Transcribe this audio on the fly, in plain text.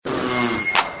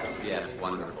Yes,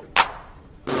 wonderful.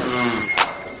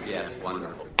 Yes,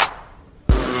 wonderful.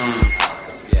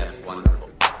 Yes, wonderful.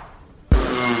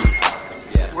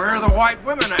 Yes. Where are the white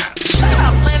women at? Shut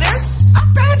up, Leonard.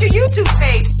 I found your YouTube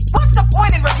page. What's the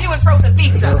point in reviewing frozen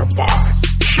pizza? You're a bot.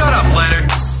 Shut up,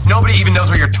 Leonard. Nobody even knows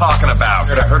what you're talking about.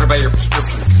 I heard about your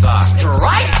prescription sock.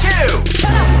 Strike two. Shut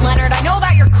up, Leonard. I know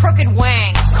about your crooked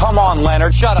wang. Come on,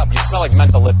 Leonard. Shut up. You smell like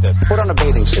mentholyptus. Put on a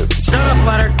bathing suit. Shut up,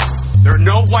 Leonard. There are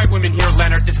no white women here,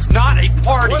 Leonard. This is not a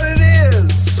party. What it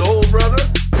is, soul brother?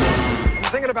 I'm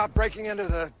thinking about breaking into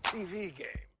the TV game.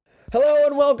 Hello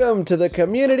and welcome to the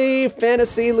Community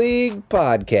Fantasy League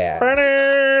podcast.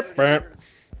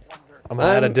 I'm gonna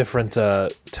add a different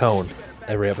tone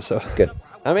every episode. Good.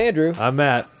 I'm Andrew, I'm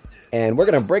Matt. and we're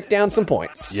gonna break down some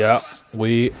points. Yeah,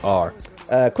 we are.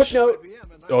 Quick note.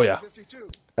 Oh yeah.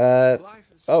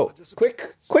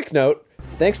 Quick note.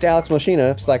 Thanks to Alex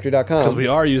Moschina of Slacktree.com. Because we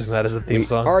are using that as a theme We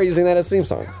song. are using that as a theme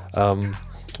song.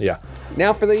 Yeah.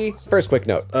 Now for the first quick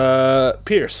note.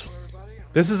 Pierce.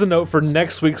 This is a note for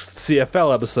next week's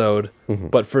CFL episode,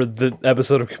 but for the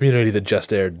episode of Community that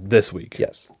just aired this week.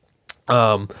 Yes.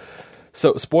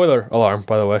 So, spoiler alarm,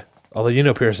 by the way. Although you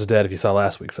know Pierce is dead if you saw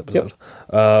last week's episode.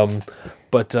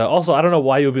 But also, I don't know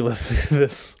why you would be listening to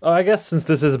this. I guess since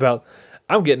this is about...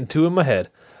 I'm getting two in my head.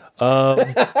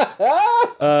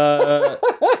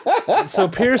 So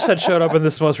Pierce had showed up in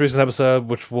this most recent episode,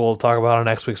 which we'll talk about on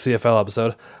next week's CFL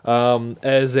episode,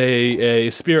 as a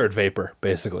spirit vapor,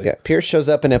 basically. Yeah, Pierce shows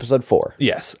up in episode 4.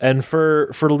 Yes, and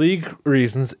for league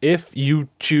reasons, if you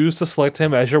choose to select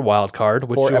him as your wild card,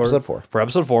 which For episode 4. For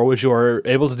episode 4, which you are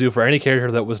able to do for any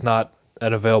character that was not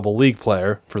an available league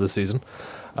player for the season,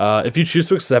 if you choose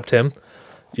to accept him,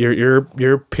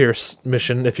 your Pierce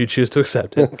mission, if you choose to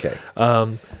accept it. Okay.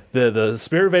 The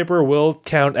spirit vapor will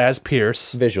count as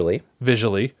Pierce Visually.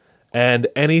 and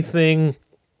anything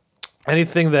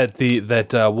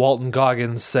that Walton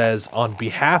Goggins says on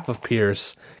behalf of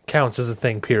Pierce counts as a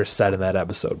thing Pierce said in that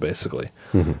episode, basically,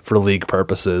 for league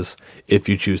purposes, if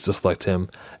you choose to select him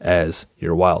as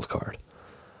your wild card.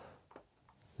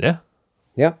 Yeah.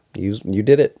 Yeah, you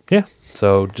did it. Yeah.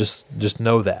 So just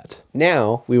know that.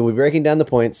 Now, we will be breaking down the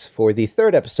points for the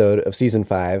third episode of Season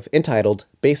 5, entitled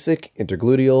Basic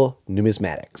Intergluteal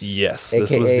Numismatics. Yes, AKA,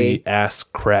 this was the Ass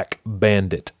Crack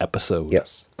Bandit episode.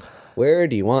 Yes. Where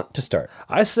do you want to start?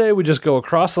 I say we just go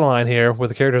across the line here with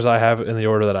the characters I have in the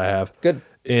order that I have. Good.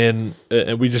 And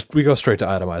we go straight to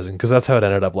itemizing because that's how it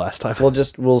ended up last time.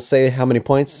 We'll say how many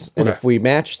points, and Okay. if we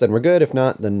match, then we're good. If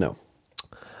not, then no.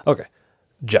 Okay,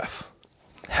 Jeff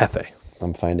Hefe.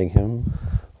 I'm finding him.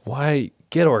 Why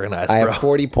get organized, I bro? have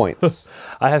 40 points.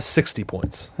 I have 60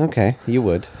 points. Okay, you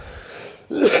would.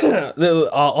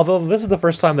 Although this is the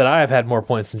first time that I have had more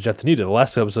points than Jeff than you did. The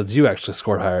last two episodes, you actually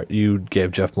scored higher. You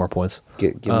gave Jeff more points.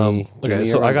 Give me Okay,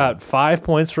 so your I own. got 5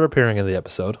 points for appearing in the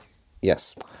episode.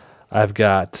 Yes. I've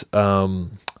got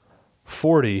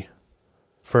 40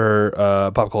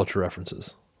 for pop culture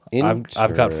references.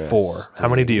 I've got 4. How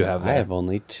many do you have there? I have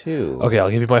only 2. Okay, I'll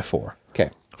give you my 4.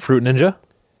 Okay. Fruit Ninja.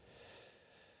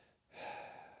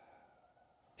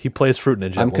 He plays Fruit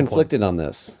Ninja. I'm at one point. conflicted on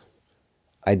this.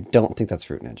 I don't think that's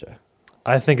Fruit Ninja.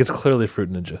 I think it's clearly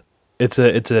Fruit Ninja. It's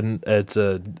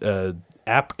a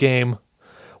app game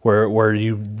where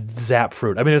you zap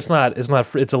fruit. I mean, it's not.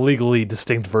 It's a legally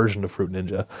distinct version of Fruit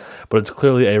Ninja, but it's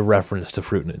clearly a reference to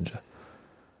Fruit Ninja.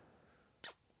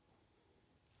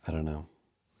 I don't know.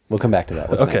 We'll come back to that.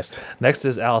 What's Okay. next? Next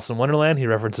is Alice in Wonderland. He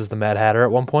references the Mad Hatter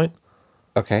at one point.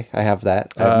 Okay, I have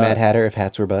that. I have Mad Hatter if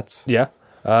hats were butts. Yeah.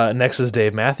 Next is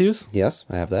Dave Matthews, Yes,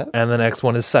 I have that. and the next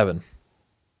one is Seven.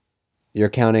 You're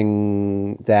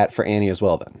counting that for Annie as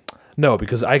well, then. No,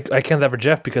 because I count that for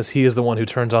Jeff because he is the one who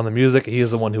turns on the music. He is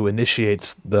the one who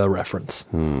initiates the reference.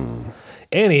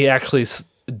 Annie actually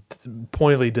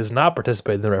pointedly does not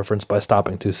participate in the reference by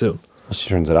stopping too soon. Well, she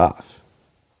turns it off.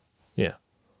 Yeah.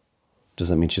 Does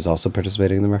that mean she's also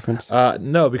participating in the reference?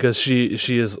 No, because she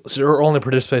is her only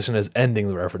participation is ending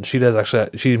the reference.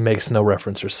 She makes no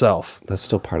reference herself. That's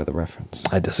still part of the reference.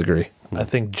 I disagree. I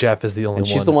think Jeff is the only And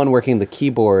one. she's the one working the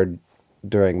keyboard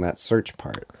during that search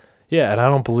part. Yeah, and I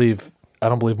don't believe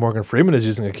Morgan Freeman is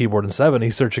using a keyboard in Seven.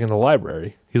 He's searching in the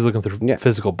library. He's looking through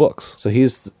physical books. So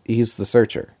he's the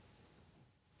searcher.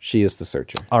 She is the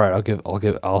searcher. All right,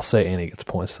 I'll say Annie gets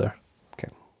points there. Okay.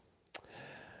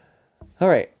 All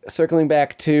right. Circling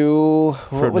back to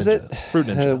what Fruit was Ninja. it? Fruit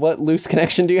Ninja. What loose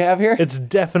connection do you have here? It's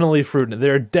definitely Fruit Ninja.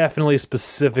 They're definitely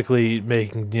specifically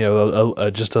making an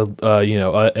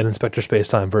Inspector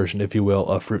Spacetime version, if you will,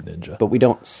 of Fruit Ninja. But we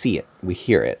don't see it. We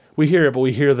hear it. We hear it, but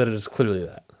we hear that it is clearly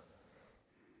that.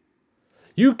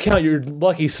 You count your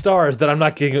lucky stars that I'm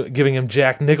not giving him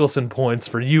Jack Nicholson points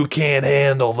for you can't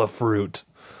handle the fruit.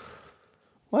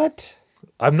 What?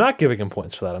 I'm not giving him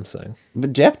points for that, I'm saying.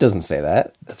 But Jeff doesn't say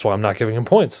that. That's why I'm not giving him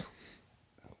points.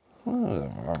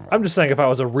 I'm just saying if I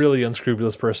was a really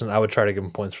unscrupulous person, I would try to give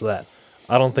him points for that.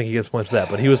 I don't think he gets points for that,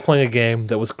 but he was playing a game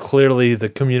that was clearly the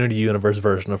community universe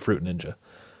version of Fruit Ninja.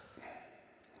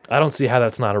 I don't see how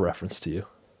that's not a reference to you.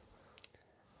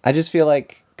 I just feel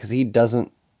like, because he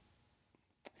doesn't...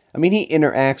 I mean, he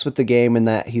interacts with the game in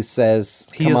that he says,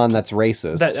 that's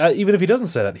racist. That, even if he doesn't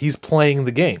say that, he's playing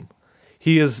the game.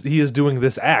 He is doing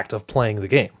this act of playing the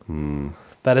game.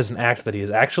 That is an act that he is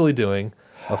actually doing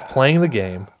of playing the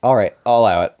game. All right, I'll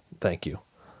allow it. Thank you.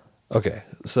 Okay,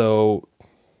 so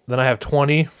then I have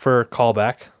 20 for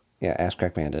callback. Yeah, Ass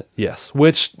Crack Bandit. Yes.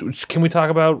 Which can we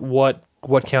talk about what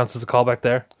counts as a callback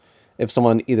there? If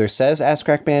someone either says Ass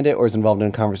Crack Bandit or is involved in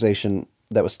a conversation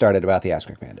that was started about the Ass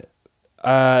Crack Bandit.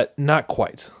 Not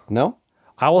quite. No?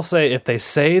 I will say if they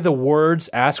say the words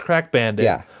Ass Crack Bandit,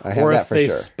 Yeah, I have or that if for they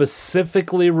sure.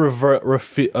 specifically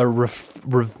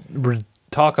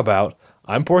talk about,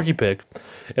 I'm Porky Pig,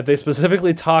 if they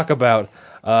specifically talk about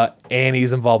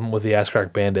Annie's involvement with the Ass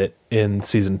Crack Bandit in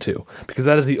season 2, because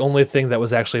that is the only thing that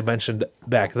was actually mentioned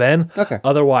back then. Okay.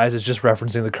 Otherwise, it's just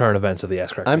referencing the current events of the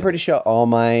Ass Crack Bandit. I'm pretty sure all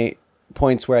my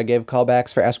points where I gave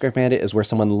callbacks for Ass Crack Bandit is where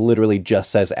someone literally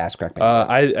just says Ass Crack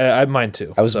Bandit. I mine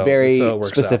too. I was so very it works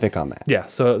specific out. on that. Yeah,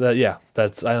 so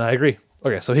that's and I agree.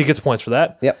 Okay, so he gets points for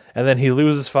that. Yep. And then he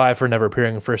loses 5 for never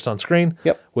appearing first on screen.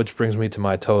 Yep. Which brings me to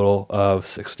my total of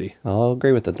 60. I'll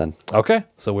agree with it then. Okay,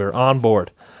 so we're on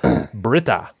board.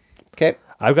 Britta, Okay.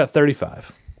 I've got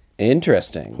 35.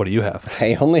 Interesting. What do you have?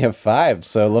 I only have 5,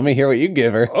 so let me hear what you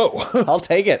give her. Oh, I'll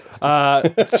take it.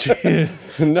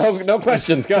 No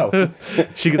questions. Go.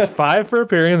 she gets 5 for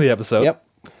appearing in the episode. Yep.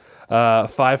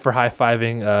 5 for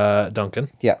high-fiving Duncan.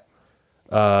 Yep.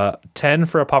 10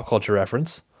 for a pop culture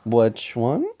reference. Which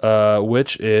one?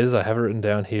 Which is, I have it written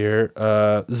down here,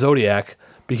 Zodiac.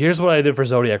 But here's what I did for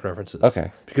Zodiac references. Okay.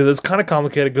 Because it's kind of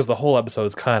complicated because the whole episode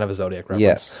is kind of a Zodiac reference.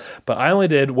 Yes. But I only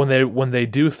did when they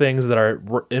do things that are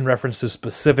in reference to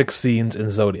specific scenes in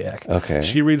Zodiac. Okay.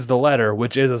 She reads the letter,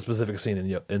 which is a specific scene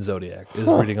in Zodiac, is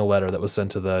reading a letter that was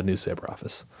sent to the newspaper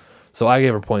office. So I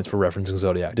gave her points for referencing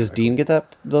Zodiac. Does Dean get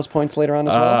those points later on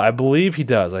as well? I believe he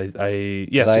does. Yes, he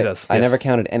does. I Yes. never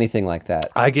counted anything like that.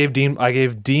 I gave Dean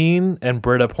and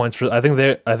Britta points for. I think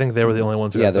they were the only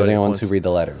ones who Yeah, got they're the Zodiac only ones points. who read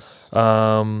the letters.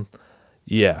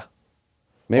 Yeah.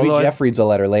 Maybe although Jeff reads a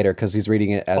letter later because he's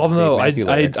reading it as Although Dave Matthew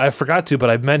lyrics. I forgot to, but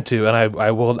I meant to,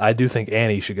 and I do think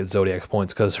Annie should get Zodiac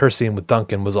points because her scene with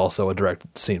Duncan was also a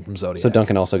direct scene from Zodiac. So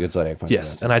Duncan also gets Zodiac points.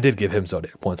 Yes, for and I did give him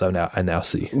Zodiac points. I now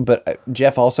see. that. But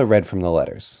Jeff also read from the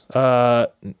letters. Oh,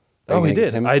 he gonna give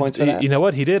did. him points for that? You know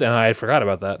what? He did, and I forgot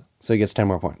about that. So he gets 10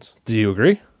 more points. Do you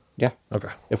agree? Yeah. Okay.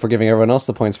 If we're giving everyone else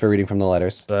the points for reading from the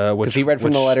letters. Because he read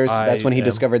from the letters, that's when he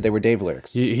discovered they were Dave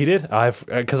lyrics. He did.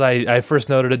 Because I first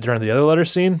noted it during the other letter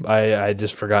scene. I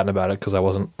just forgotten about it because I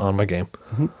wasn't on my game.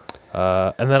 Mm-hmm.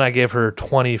 And then I gave her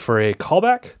 20 for a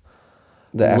callback.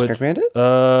 The Ass Crack Bandit?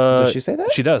 Does she say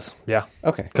that? She does. Yeah.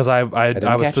 Okay. Because I didn't was catch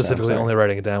that, I'm specifically sorry. only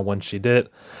writing it down when she did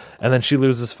it, and then she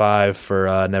loses 5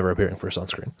 for never appearing first on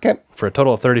screen. Okay. For a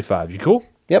total of 35. You cool?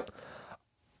 Yep.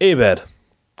 Abed.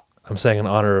 I'm saying in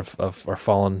honor of our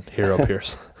fallen hero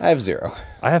Pierce. I have 0.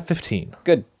 I have 15.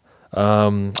 Good.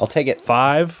 I'll take it.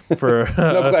 5 for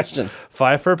No question.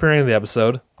 5 for appearing in the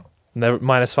episode.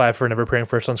 -5 for never appearing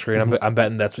first on screen. I'm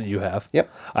betting that's what you have. Yep.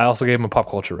 I also gave him a pop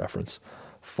culture reference.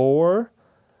 4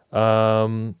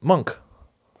 Monk.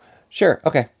 Sure.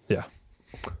 Okay. Yeah.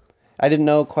 I didn't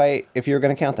know quite if you were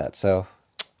going to count that, so...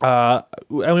 I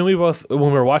mean, we both, when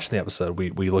we were watching the episode,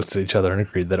 we looked at each other and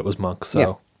agreed that it was Monk.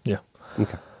 So, yeah.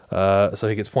 Okay. So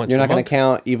he gets points. You're for not going Monk. to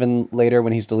count even later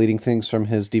when he's deleting things from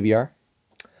his DVR?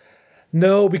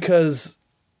 No, because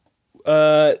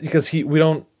we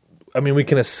don't. I mean, we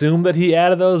can assume that he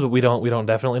added those, but we don't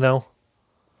definitely know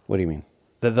What do you mean?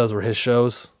 that those were his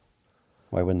shows.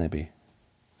 Why wouldn't they be?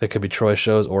 They could be Troy's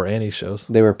shows or Annie's shows.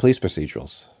 They were police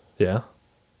procedurals. Yeah.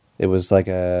 It was like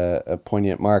a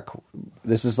poignant mark.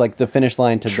 This is like the finish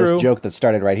line to True. this joke that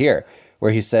started right here,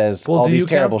 where he says Well, all do these you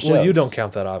terrible count? shows. Well, you don't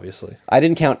count that, obviously. I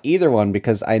didn't count either one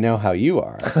because I know how you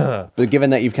are. But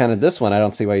given that you've counted this one, I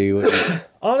don't see why you would.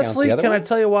 Honestly, the other can I one?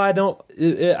 tell you why I don't?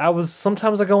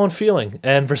 Sometimes I go on feeling,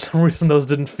 and for some reason those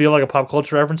didn't feel like a pop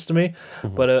culture reference to me.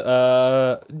 Mm-hmm.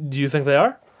 But do you think they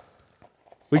are?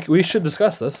 We should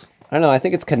discuss this. I don't know. I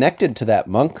think it's connected to that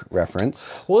Monk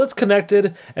reference. Well, it's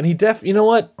connected, and you know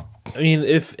what? I mean,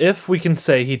 if we can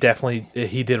say he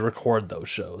did record those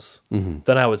shows,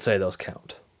 then I would say those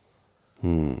count.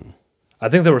 I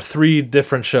think there were 3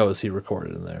 different shows he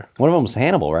recorded in there. One of them was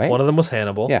Hannibal, right? One of them was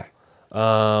Hannibal. Yeah.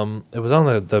 It was on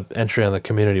the entry on the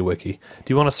community wiki.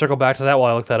 Do you want to circle back to that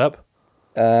while I look that up?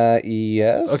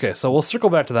 Yes. Okay, so we'll circle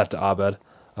back to that to Abed.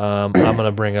 I'm going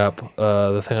to bring up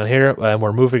the thing on here, and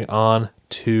we're moving on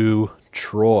to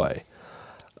Troy.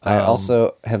 I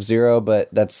also have 0, but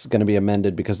that's going to be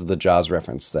amended because of the Jaws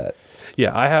reference that.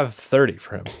 Yeah, I have 30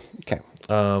 for him. Okay.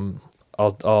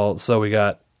 So we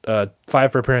got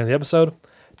 5 for appearing in the episode,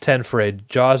 10 for a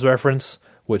Jaws reference,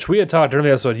 which we had talked during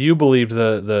the episode. You believed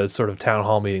the sort of town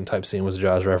hall meeting type scene was a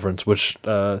Jaws reference, which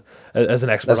as an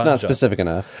expert, That's on not Jaws, specific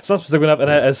enough. It's not specific enough, and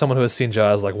as someone who has seen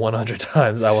Jaws like 100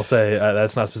 times, I will say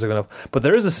that's not specific enough. But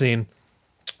there is a scene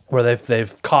where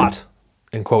they've caught,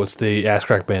 in quotes, the ass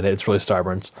crack bandit. It's really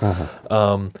Starburns.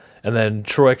 And then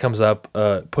Troy comes up,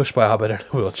 pushed by Abed in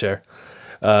a wheelchair.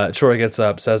 Troy gets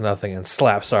up, says nothing, and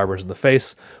slaps Starburns in the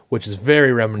face, which is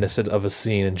very reminiscent of a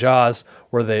scene in Jaws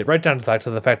where they, right down to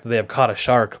the fact that they have caught a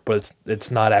shark, but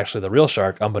it's not actually the real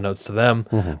shark, unbeknownst to them.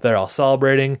 They're all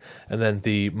celebrating, and then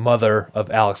the mother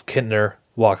of Alex Kintner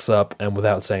walks up and,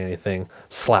 without saying anything,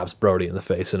 slaps Brody in the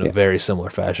face in a very similar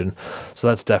fashion. So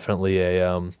that's definitely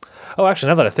a... Oh, actually,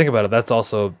 now that I think about it, that's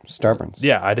also... Starburns.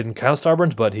 Yeah, I didn't count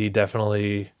Starburns, but he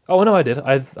definitely... Oh, no, I did.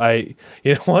 I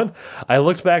you know what? I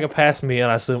looked back at Past Me,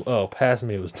 and I assumed, Past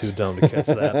Me was too dumb to catch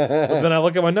that. But then I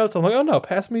look at my notes, I'm like, oh, no,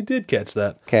 Past Me did catch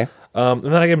that. Okay. And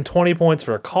then I gave him 20 points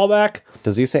for a callback.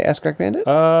 Does he say ass crack bandit?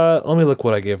 Let me look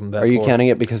what I gave him that for. Are you counting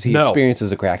it because he No.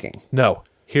 experiences a cracking? No.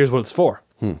 Here's what it's for.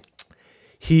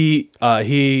 He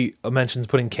mentions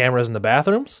putting cameras in the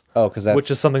bathrooms. Oh, because that's... Which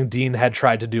is something Dean had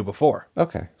tried to do before.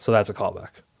 Okay. So that's a callback.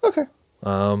 Okay.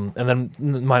 And then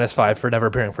 -5 for never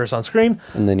appearing first on screen.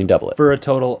 And then you double it. For a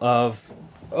total of,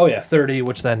 30,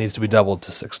 which then needs to be doubled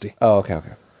to 60. Oh, okay.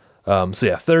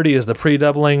 30 is the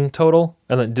pre-doubling total.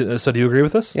 And then, so do you agree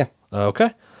with this? Yeah.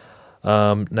 Okay.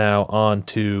 Now on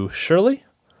to Shirley.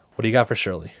 What do you got for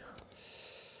Shirley?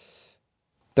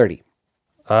 30.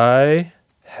 I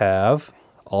have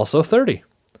also 30.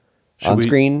 Should On we-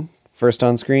 screen, first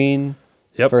on screen,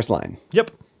 Yep. first line.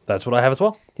 Yep. That's what I have as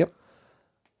well. Yep.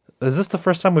 Is this the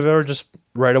first time we've ever just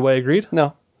right away agreed?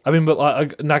 No. I mean, but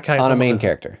not counting On a someone main who-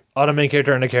 character. On a main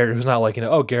character and a character who's not like,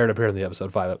 Garrett appeared in the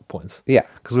episode, 5 points. Yeah.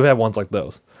 Because we've had ones like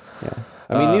those. Yeah.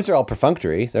 I mean, these are all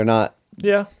perfunctory. They're not...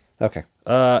 Yeah. Okay.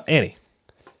 Annie.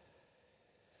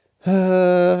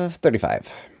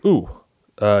 35. Ooh.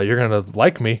 You're going to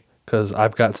like me because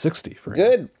I've got 60 for Annie.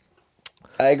 Good.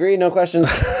 I agree. No questions.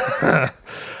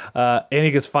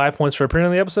 Annie gets 5 points for appearing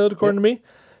in the episode, according to me.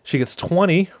 She gets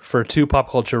 20 for 2 pop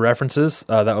culture references.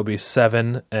 That would be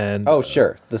 7 and... Oh,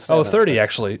 sure. The 7. 30,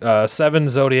 actually. 7,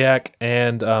 Zodiac,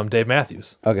 and Dave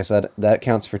Matthews. Okay, so that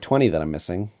counts for 20 that I'm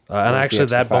missing. And Where's the actually, extra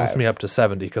that bumped 5? me up to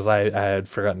 70 because I had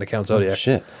forgotten to count Zodiac.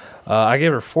 Shit. I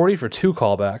gave her 40 for 2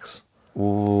 callbacks.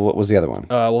 What was the other one?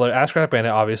 Well, they're Ass Crack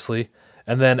Bandit, obviously.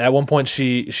 And then at one point,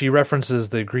 she references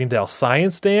the Greendale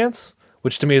Science Dance,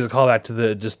 which to me is a callback to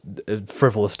the just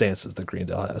frivolous dances that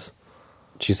Greendale has.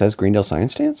 She says Greendale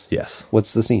Science Dance? Yes.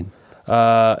 What's the scene?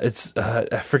 It's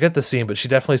I forget the scene, but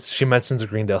she mentions a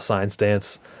Greendale Science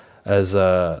Dance as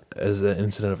an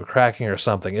incident of a cracking or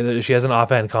something. She has an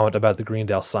offhand comment about the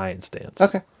Greendale Science Dance.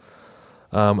 Okay.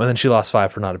 And then she lost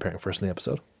 5 for not appearing first in the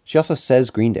episode. She also says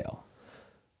Greendale.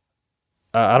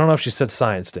 I don't know if she said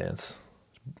Science Dance.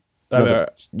 No,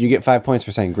 but you get 5 points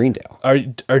for saying Greendale.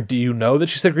 Do you know that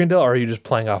she said Greendale, or are you just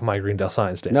playing off my Greendale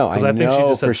Science Dance? No, I think know she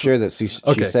just for said, sure that she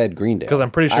said Greendale. because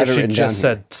I'm pretty I sure have it she written just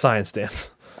down here. said Science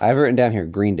Dance. I have it written down here,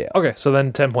 Greendale. Okay, so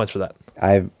then 10 points for that.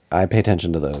 I pay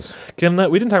attention to those. We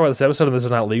didn't talk about this episode, and this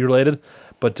is not league related,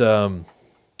 but in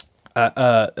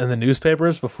the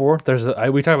newspapers before,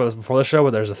 we talked about this before the show,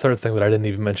 but there's a third thing that I didn't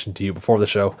even mention to you before the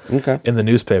show. Okay. In the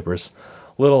newspapers,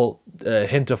 little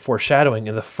hint of foreshadowing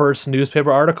in the first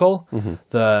newspaper article. Mm-hmm.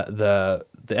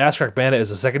 The Ass Crack Bandit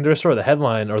is a secondary story. The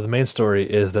headline or the main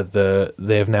story is that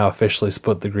they have now officially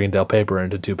split the Greendale paper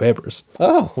into 2 papers.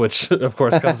 Oh. Which of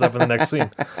course comes up in the next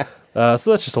scene. So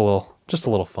that's just a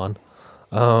little fun.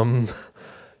 I'm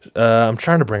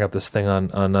trying to bring up this thing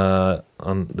on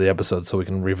the episode so we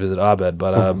can revisit Abed,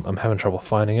 but I'm having trouble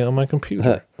finding it on my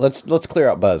computer. Let's clear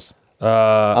out Buzz.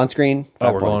 On screen,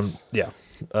 5 we're points. going. Yeah.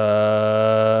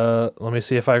 Let me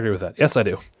see if I agree with that. Yes, I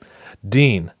do.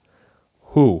 Dean.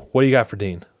 What do you got for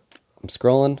Dean? I'm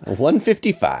scrolling.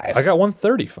 155. I got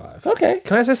 135. Okay.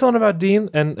 Can I say something about Dean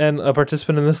and a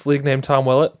participant in this league named Tom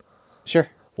Willett? Sure.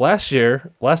 Last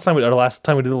time we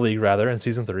did the league rather in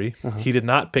season 3, he did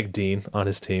not pick Dean on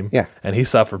his team. Yeah. And he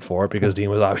suffered for it because Dean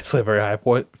was obviously a very high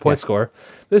point scorer.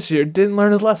 This year didn't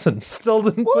learn his lesson. Still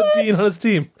didn't put Dean on his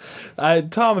team.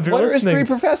 Tom, if you're What are his listening, 3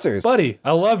 professors? buddy,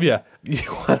 I love you.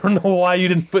 I don't know why you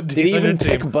didn't put Did Dean he on your even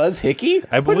pick team. Buzz Hickey?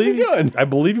 I believe, what is he doing? I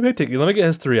believe he picked Hickey. Let me get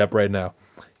his 3 up right now.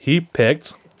 He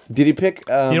picked. Did he pick?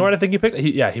 You know what I think he picked?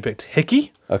 He picked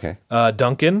Hickey, Okay.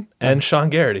 Duncan, and Sean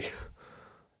Garrity.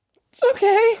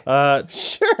 Okay.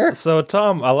 Sure. So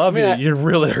Tom, I love mean, you. You're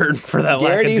really hurting for that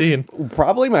lack of Dean. Garrity's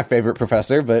probably my favorite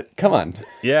professor, but come on.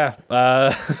 Yeah,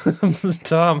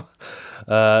 Tom,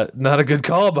 not a good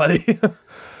call, buddy.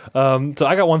 So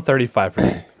I got 135 for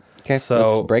you. Okay,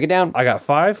 So let's break it down. I got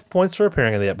 5 points for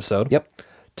appearing in the episode. Yep.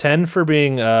 10 for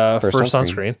being first on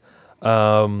screen.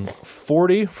 screen.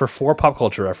 40 for 4 pop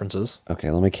culture references.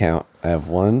 Okay, let me count. I have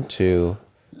 1, 2,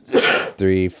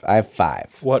 3. I have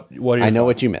 5. What are you? I know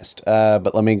what you missed,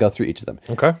 but let me go through each of them.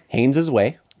 Okay. Haynes'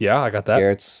 Way. Yeah, I got that.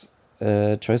 Garrett's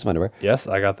Choice of Underwear. Yes,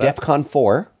 I got that. DEFCON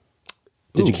 4.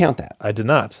 Did you Ooh. count that? I did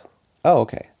not. Oh,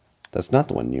 okay. That's not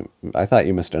the one you... I thought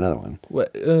you missed another one.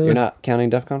 What, You're not counting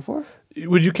DEFCON 4?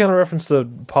 Would you count a reference to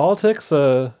politics?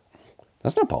 What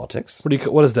That's not politics.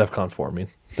 does DEFCON 4 mean?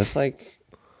 That's like...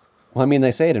 Well, I mean,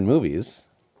 they say it in movies.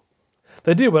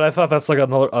 They do, but I thought that's like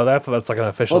another. I thought that's like an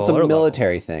official. Well, it's a alert level.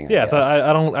 military thing. Yeah, I guess.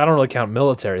 I don't really count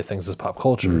military things as pop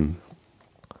culture.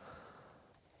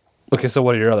 Okay, so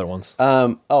what are your other ones?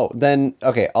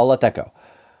 Okay, I'll let that go.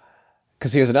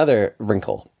 Because here's another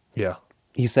wrinkle. Yeah.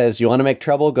 He says, you want to make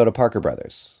trouble, go to Parker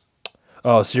Brothers.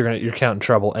 Oh, so you're counting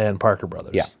Trouble and Parker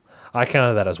Brothers. Yeah. I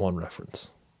counted that as one reference.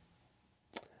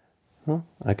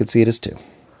 I could see it as 2.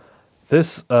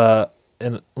 This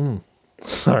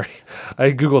sorry,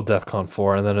 I googled DEFCON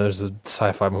 4 and then there's a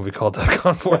sci-fi movie called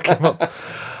DEFCON 4 came up.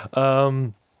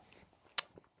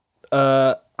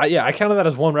 I counted that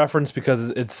as one reference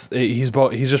because he's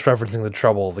just referencing the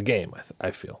trouble of the game.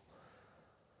 I feel,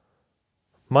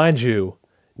 mind you.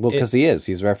 Well, because he is.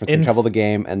 He's referencing Trouble the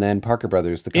Game and then Parker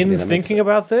Brothers, the company In that thinking makes it.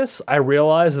 about this, I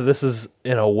realized that this is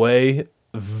in a way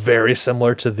very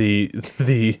similar to the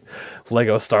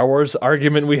Lego Star Wars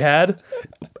argument we had,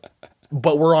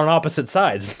 but we're on opposite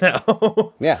sides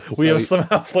now. Yeah. we so have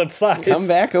somehow flipped sides. come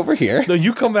back over here. No,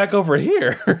 you come back over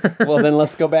here. Well, then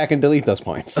let's go back and delete those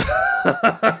points.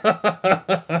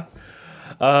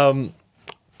 All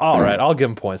right, I'll give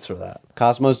him points for that,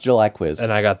 Cosmos July quiz.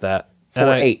 and I got that. And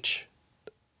 4-H.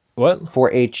 What?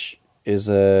 4-H is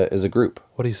a group.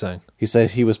 What are you saying? He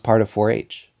said he was part of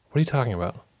 4-H. What are you talking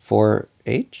about?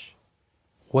 4-H?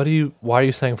 Why are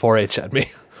you saying 4-H at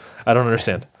me? I don't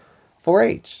understand.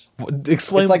 4-H.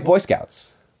 Explain. It's like Boy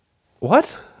Scouts.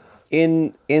 What?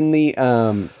 In the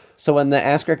so when the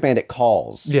Ask Rick Bandit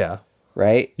calls, Yeah.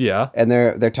 right? Yeah. And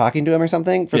they're talking to him or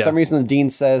something. For Yeah. some reason the dean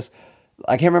says,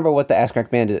 I can't remember what the Ask Rick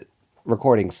Bandit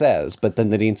recording says, but then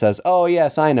the dean says, "Oh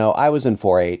yes, I know. I was in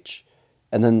 4-H."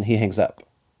 And then he hangs up.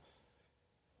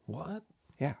 What?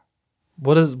 Yeah.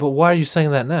 But why are you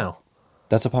saying that now?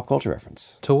 That's a pop culture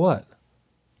reference. To what?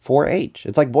 4-H.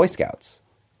 It's like Boy Scouts.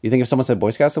 You think if someone said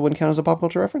Boy Scouts, that wouldn't count as a pop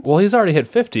culture reference? Well, he's already hit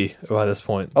 50 by this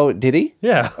point. Oh, did he?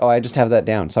 Yeah. Oh, I just have that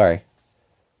down. Sorry.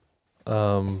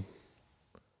 Oh,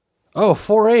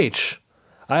 4-H.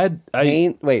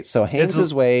 Wait, so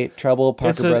Haynes' Way, Trouble,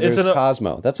 Parker Brothers,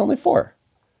 Cosmo. That's only 4.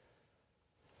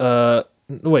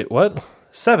 Wait, what?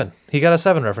 7. He got a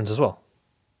 7 reference as well.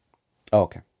 Oh,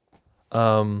 okay.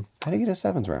 How do you get a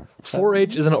 7's reference?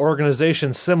 4-H is an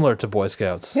organization similar to Boy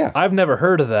Scouts. Yeah. I've never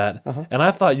heard of that, and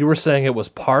I thought you were saying it was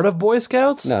part of Boy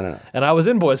Scouts. No. And I was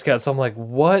in Boy Scouts, so I'm like,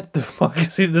 what the fuck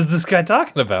is this guy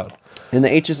talking about? And the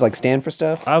H's like stand for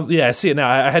stuff? Yeah, I see it now.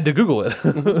 I had to Google it.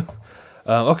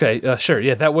 Okay, sure.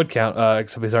 Yeah, that would count,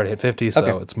 except he's already hit 50, so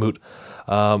Okay. it's moot.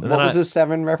 What was his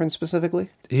 7 reference specifically?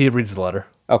 He reads the letter.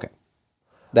 Okay.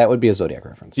 That would be a Zodiac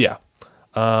reference. Yeah.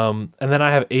 And then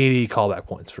I have 80 callback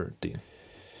points for Dean.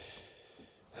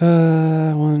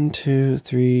 1, 2,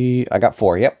 3. I got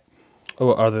 4. Yep.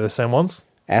 Oh, are they the same ones?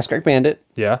 Ask Rick Bandit.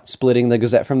 Yeah. Splitting the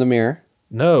Gazette from the Mirror.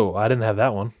 No, I didn't have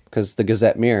that one. Because the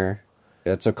Gazette Mirror,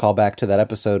 it's a callback to that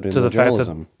episode in To the the fact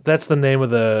journalism. that that's the name of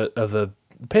the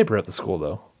paper at the school,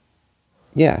 though.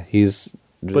 Yeah, he's...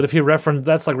 But if he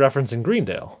that's like referencing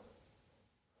Greendale.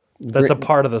 That's a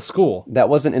part of the school. That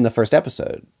wasn't in the first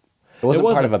episode. It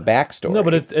wasn't part of a backstory. No,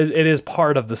 but it is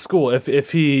part of the school.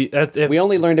 If we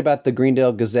only learned about the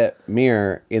Greendale Gazette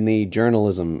Mirror in the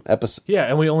journalism episode. Yeah,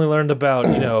 and we only learned about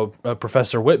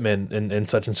Professor Whitman in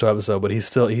such and so episode, but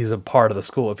he's a part of the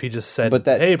school. If he just said,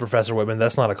 "Hey, Professor Whitman,"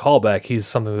 that's not a callback. He's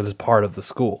something that is part of the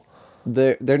school.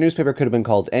 Their newspaper could have been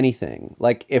called anything.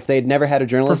 Like if they'd never had a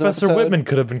journalism Professor episode, Whitman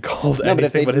could have been called no, but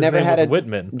if anything, they'd but his never name had was a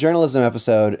Whitman. journalism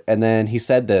episode and then he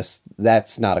said this,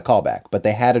 that's not a callback. But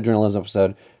they had a journalism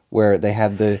episode where they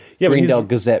had the Greendale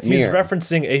Gazette Mirror. He's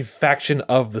referencing a faction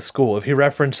of the school. If he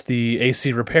referenced the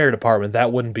AC repair department,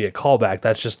 that wouldn't be a callback.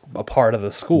 That's just a part of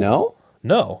the school. No?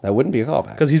 No, That wouldn't be a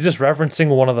callback. because he's just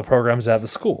referencing one of the programs at the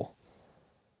school.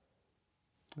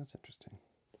 That's interesting.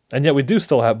 And yet we do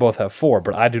still both have 4,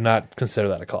 but I do not consider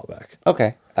that a callback.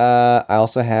 Okay. I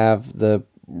also have the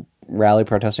rally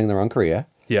protesting the wrong Korea,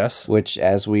 Yes. which,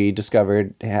 as we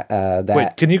discovered, that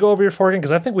Wait, can you go over your 4 again?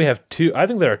 Because I think we have 2. I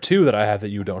think there are 2 that I have that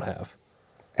you don't have.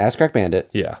 Ass Crack Bandit.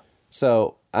 Yeah.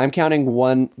 So I'm counting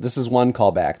one. This is one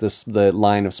callback. The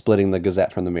line of splitting the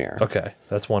Gazette from the Mirror. Okay,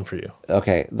 that's 1 for you.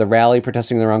 Okay. The rally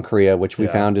protesting the wrong Korea, which we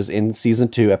Yeah. found is in season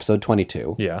 2, episode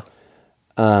 22. Yeah.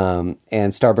 And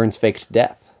Starburn's faked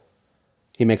death.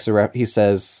 He makes he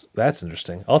says, That's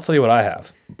interesting. I'll tell you what I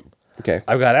have. okay.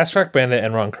 I've got Ass Crack Bandit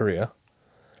and Ron Korea.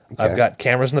 Okay. I've got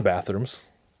cameras in the bathrooms.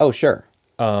 Oh, sure.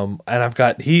 And I've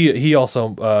got he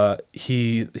also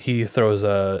he throws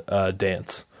a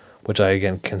dance, which I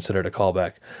again considered a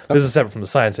callback. This is separate from the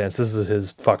science dance. This is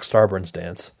his fuck Starburns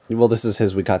dance. Well, this is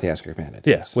his We Caught the Ass Crack Bandit.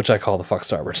 Yeah, which I call the fuck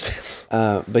Starburns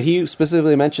dance. But he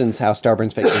specifically mentions how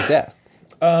Starburn's faked his death.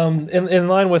 In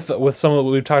line with some of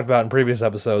what we've talked about in previous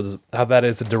episodes, how that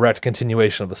is a direct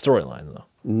continuation of the storyline, though.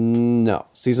 No.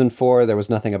 Season 4, there was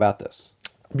nothing about this.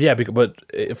 Yeah, but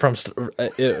from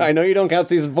I know you don't count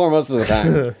season 4 most of the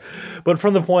time. but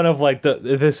from the point of like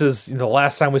this is the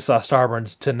last time we saw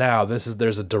Starburns to now,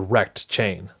 there's a direct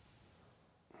chain.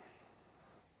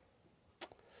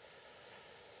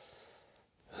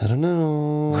 I don't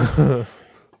know.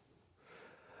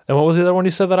 And what was the other one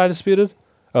you said that I disputed?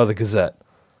 Oh, the Gazette.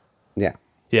 Yeah.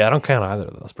 Yeah, I don't count either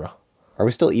of those, bro. Are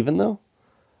we still even, though?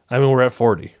 I mean, we're at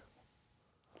 40.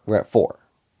 We're at 4.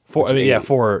 4. I mean, 80. yeah,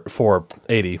 4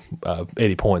 80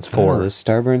 points. Oh, 4. this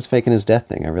Starburn's faking his death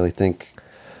thing, I really think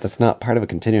that's not part of a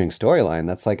continuing storyline.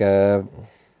 That's like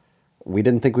we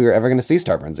didn't think we were ever going to see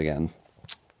Starburns again.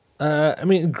 I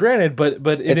mean, granted, but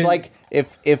It's like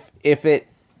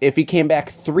if he came back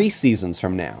 3 seasons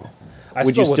from now,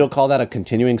 would you still call that a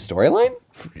continuing storyline?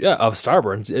 Yeah, of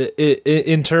Starburns.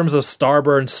 In terms of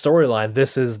Starburns' storyline,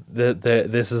 this is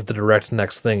the direct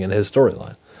next thing in his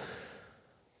storyline.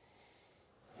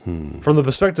 From the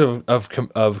perspective of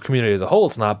Community as a whole,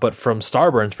 it's not. But from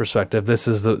Starburns' perspective, this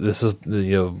is the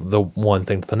the one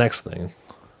thing to the next thing.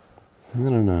 I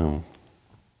don't know.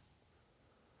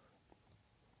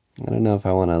 I don't know if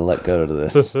I want to let go to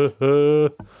this.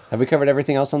 Have we covered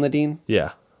everything else on the Dean?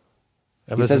 Yeah.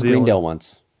 And He this says is the Greendale only-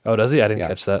 once. Oh, does he? I didn't Yeah.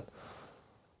 catch that.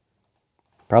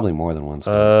 Probably more than once.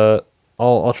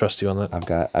 I'll trust you on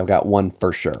that. I've got one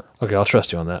for sure. Okay, I'll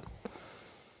trust you on that.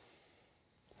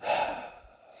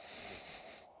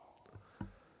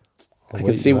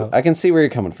 I can see where you're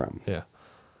coming from. Yeah.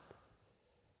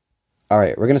 All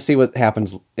right, we're gonna see what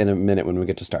happens in a minute when we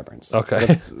get to Starburns.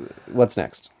 Okay. What's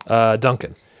next?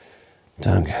 Duncan.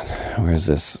 Duncan, where's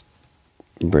this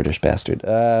British bastard?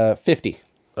 50.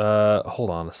 Hold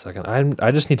on a second.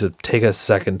 I just need to take a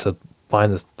second to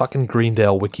find this fucking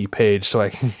Greendale wiki page so I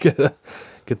can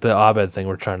get the Abed thing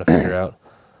we're trying to figure out.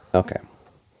 Okay.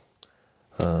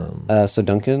 So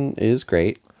Duncan is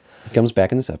great. He comes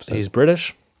back in this episode. He's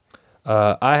British.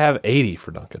 I have 80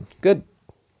 for Duncan. Good.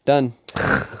 Done.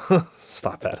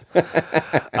 Stop that.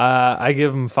 I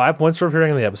give him 5 points for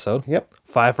appearing in the episode. Yep.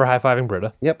 5 for high-fiving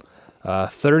Britta. Yep.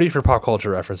 30 for pop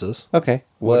culture references. Okay. do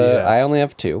you Well, have? I only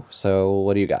have 2. So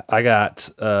what do you got? I got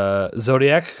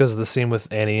Zodiac because of the scene with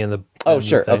Annie and the. Oh, and the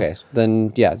sure. thing. Okay.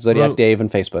 Then yeah, Zodiac Well- Dave and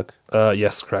Facebook.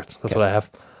 Yes, correct. That's what I have.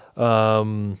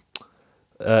 And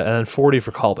then 40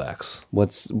 for callbacks.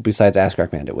 What's besides Ass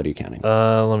Crack Bandit? What are you counting?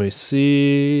 Let me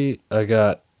see. I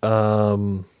got.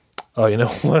 Oh, you know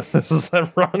what? This is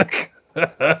ironic.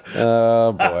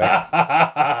 Oh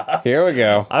boy. Here we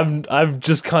go. I've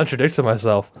just contradicted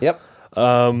myself. Yep.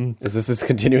 Is this his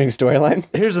continuing storyline?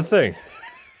 Here's the thing.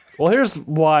 Well, here's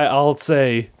why I'll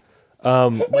say,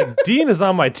 like Dean is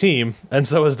on my team, and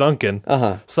so is Duncan.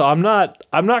 So I'm not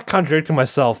contradicting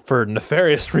myself for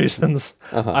nefarious reasons.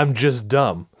 I'm just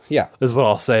dumb. Yeah. Is what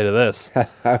I'll say to this. How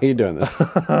are you doing this?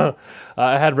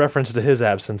 I had reference to his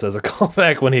absence as a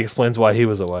callback when he explains why he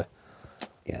was away.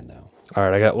 Yeah, no. All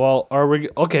right, I got. Well, are we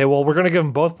okay? Well, we're gonna give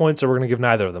them both points, or we're gonna give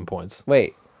neither of them points.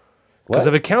 Wait. Because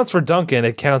What? if it counts for Duncan,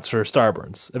 it counts for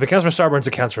Starburns. If it counts for Starburns,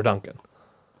 it counts for Duncan.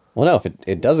 Well, no, if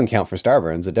it doesn't count for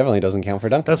Starburns, it definitely doesn't count for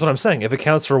Duncan. That's what I'm saying. If it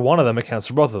counts for one of them, it counts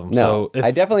for both of them. No, So if,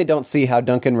 I definitely don't see how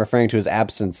Duncan referring to his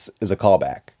absence is a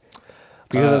callback.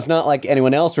 Because it's not like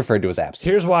anyone else referred to his absence.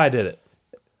 here's why I did it.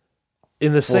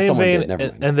 In the same someone vein, did, never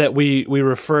mind. and that we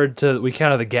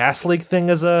counted the gas leak thing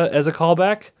as a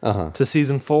callback to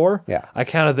season 4. Yeah. I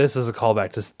counted this as a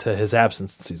callback to his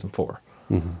absence in season 4.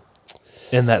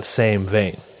 In that same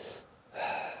vein.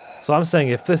 So I'm saying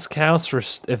if this counts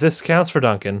for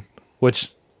Duncan,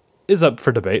 which is up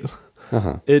for debate,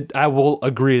 I will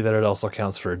agree that it also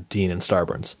counts for Dean and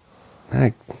Starburns.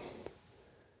 I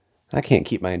can't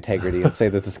keep my integrity and say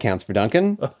that this counts for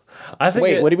Duncan. I think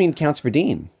Wait, what do you mean counts for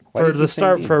Dean? Why for did you the say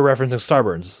start Dean? for referencing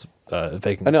Starburns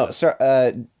faking. Oh, no, stuff.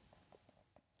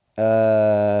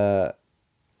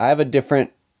 I have a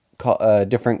different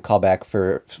callback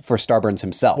for Starburns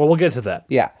himself. Well, we'll get to that.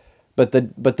 Yeah, but the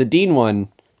Dean one,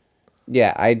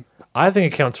 yeah, I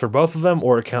think it counts for both of them,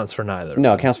 or it counts for neither.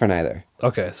 no, it counts for neither.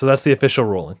 Okay, so that's the official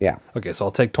ruling. Yeah. Okay, so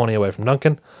I'll take 20 away from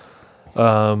Duncan,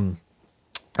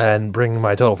 and bring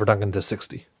my total for Duncan to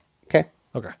 60. Okay,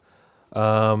 Okay.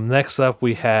 Next up,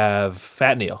 we have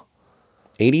Fat Neil.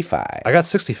 85. I got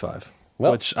 65,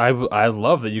 Well- which I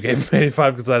love that you gave him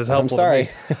 85 because that is helpful. I'm sorry.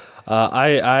 To me.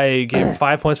 I gave him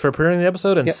 5 points for appearing in the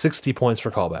episode and Yep. 60 points for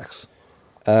callbacks.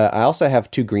 I also have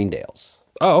 2 Greendales.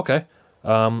 Oh, okay.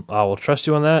 I will trust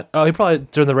you on that. Oh, he probably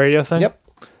during the radio thing. Yep.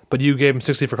 But you gave him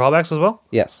 60 for callbacks as well.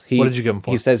 Yes. What did you give him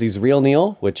for? He says he's real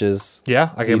Neil, which is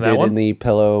Yeah, I gave him he that did one. in the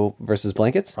Pillow versus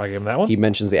Blankets. I gave him that one. He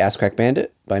mentions the Ass Crack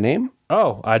Bandit by name.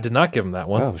 Oh, I did not give him that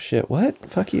one. Oh shit! What?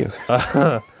 Fuck you.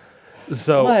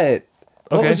 So What?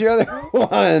 What Okay. was your other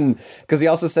one? Because he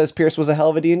also says Pierce was a hell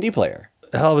of a D&D player.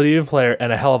 a hell of a diva player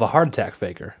and a hell of a heart attack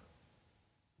faker.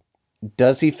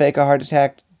 Does he fake a heart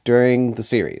attack during the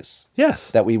series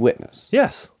Yes. that we witness?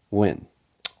 Yes. When?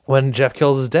 When Jeff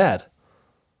kills his dad.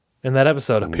 In that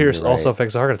episode, Pierce right. also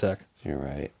fakes a heart attack. You're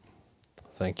right.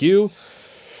 Thank you.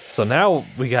 So now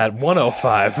we got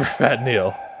 105 for Fat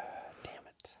Neil.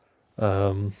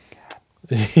 Damn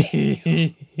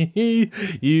it.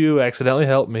 You accidentally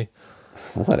helped me.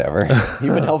 Whatever.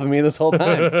 You've been helping me this whole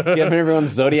time. Giving everyone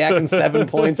Zodiac and 7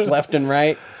 points left and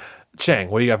right. Chang,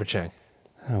 what do you got for Chang?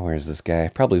 Oh, where's this guy?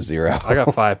 Probably 0. I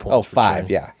got 5 points. Oh, for 5, Chang.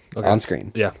 yeah. Okay. On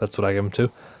screen. Yeah, that's what I give him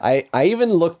too. I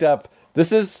even looked up.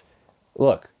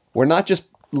 Look, we're not just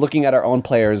looking at our own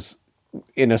players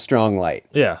in a strong light.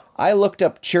 Yeah. I looked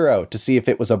up churro to see if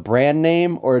it was a brand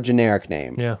name or a generic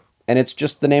name. Yeah. And it's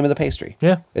just the name of the pastry.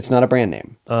 Yeah. It's not a brand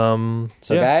name.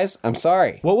 So yeah. guys, I'm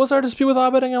sorry. What was our dispute with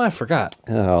Abed again? I forgot.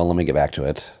 Oh, let me get back to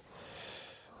it.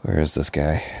 Where is this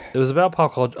guy? It was about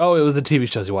pop culture. Oh, it was the TV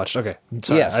shows you watched. Okay.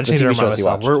 Sorry. Yes, I just the need to TV remind shows you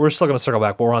myself. watched. We're still going to circle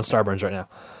back, but we're on Starburns right now.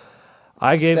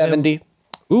 I gave 70. him...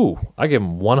 Ooh, I gave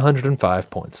him 105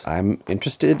 points. I'm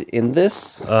interested in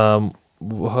this. Sorry,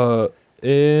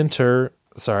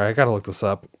 I gotta look this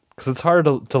up because it's hard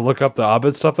to look up the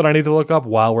Abed stuff that I need to look up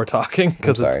while we're talking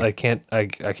because sorry. I can't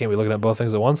be looking at both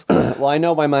things at once. Well, I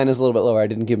know my mind is a little bit lower. I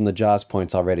didn't give him the Jaws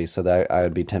points already, so that I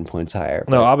would be 10 points higher.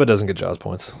 No, Abed doesn't get Jaws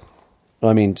points. Well,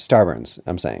 I mean, Starburns,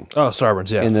 I'm saying. Oh, Starburns,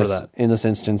 yeah, in for this that. in this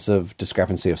instance of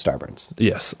discrepancy of Starburns.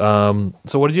 Yes. So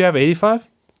what did you have? 85?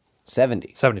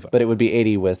 70. 75. But it would be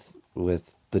 80 with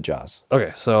the Jaws.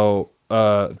 Okay, so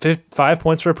 5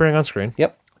 points for appearing on screen.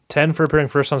 Yep. 10 for appearing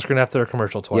first on screen after a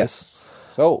commercial twice. Yes.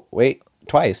 So, wait,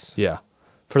 twice. Yeah.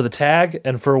 For the tag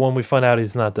and for when we find out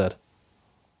he's not dead.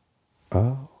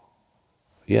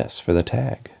 Yes, for the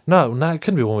tag. No, it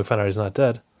couldn't be when we find out he's not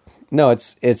dead. No,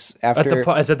 it's after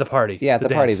It's at the party. yeah, at the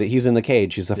party dance. that he's in the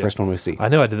cage. He's the first one we see. I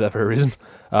knew I did that for a reason.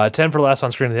 10 for last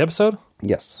on screen in the episode.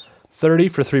 Yes. 30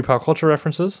 for 3 pop culture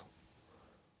references.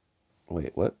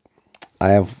 Wait, what? I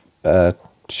have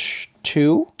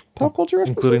 2 pop culture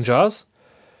references, Including Jaws.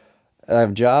 I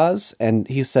have Jaws, and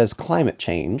he says climate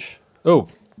change. Oh,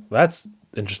 that's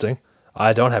interesting.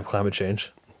 I don't have climate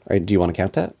change. All right, do you want to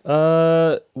count that?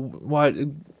 Why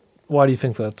do you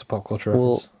think that's a pop culture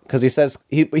reference? Because he says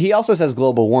he also says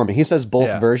global warming. He says both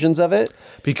Yeah. versions of it.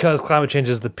 Because climate change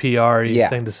is the PR Yeah.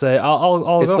 thing to say.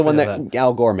 I'll It's go the for one you that on that.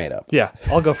 Al Gore made up. Yeah,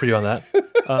 I'll go for you on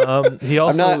that. He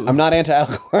also I'm not anti Al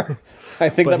Gore. I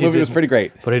think But that he movie was didn't. pretty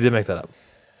great. but he did make that up.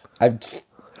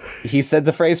 He said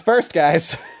the phrase first,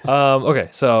 guys. Okay,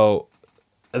 so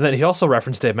and then he also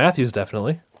referenced Dave Matthews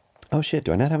definitely. Oh shit!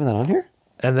 Do I not have that on here?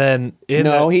 And then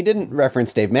He didn't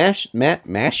reference Dave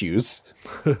Matthews.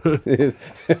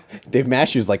 Dave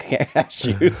Matthews like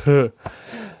cashews.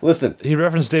 Listen. he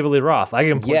referenced David Lee Roth. I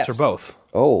gave him points Yes. for both.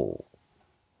 Oh.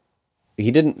 He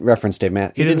didn't reference Dave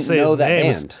Matthews. He didn't say know his that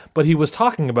name, band. but he was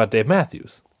talking about Dave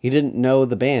Matthews. He didn't know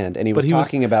the band, and he was But he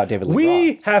talking about David Lee We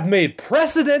Roth. have made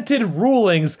precedented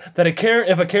rulings that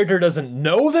if a character doesn't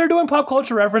know they're doing pop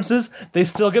culture references, they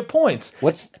still get points.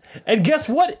 And guess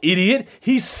what, idiot?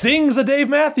 He sings a Dave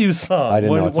Matthews song I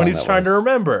didn't know what when song he's that trying to was.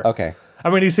 remember. Okay. I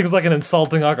mean, he sings like an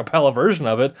insulting a cappella version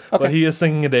of it, but he is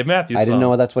singing a Dave Matthews song. I didn't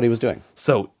know that's what he was doing.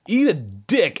 So eat a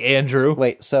dick, Andrew.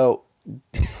 Wait, so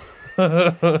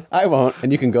I won't,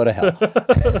 and you can go to hell.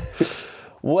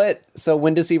 What? So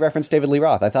when does he reference David Lee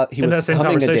Roth? I thought he In was that same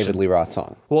humming a conversation. David Lee Roth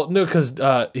song. Well, no, because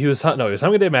he was humming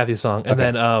a Dave Matthews song, and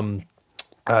then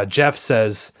Jeff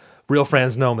says, Real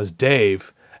fans know him as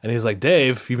Dave, and he's like,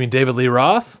 Dave, you mean David Lee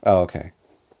Roth? Oh, okay.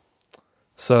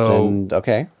 So And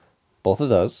okay, both of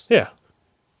those, yeah.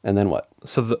 and then what?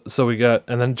 So we got,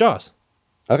 and then Jaws.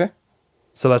 Okay.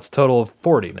 So that's a total of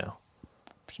 40 now.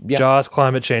 Yeah. Jaws,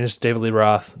 Climate Change, David Lee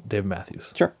Roth, David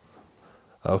Matthews. Sure.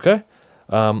 Okay.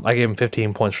 I gave him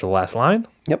 15 points for the last line.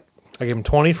 Yep. I gave him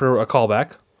 20 for a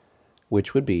callback.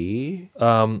 Which would be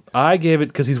I gave it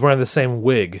because he's wearing the same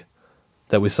wig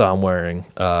that we saw him wearing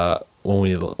when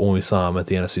we saw him at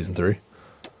the end of season 3.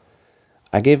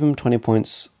 I gave him 20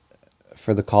 points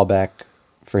for the callback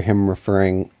for him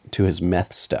referring to his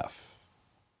meth stuff.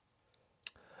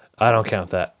 I don't count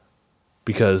that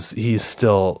because he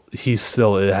still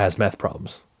has meth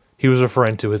problems. He was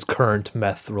referring to his current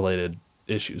meth related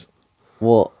issues.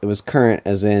 Well, it was current,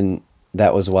 as in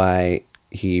that was why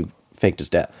he faked his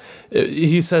death.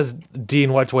 He says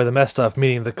Dean wiped away the meth stuff,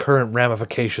 meaning the current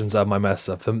ramifications of my meth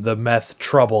stuff, the meth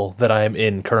trouble that I am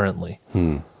in currently.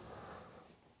 All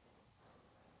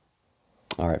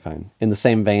right, fine. In the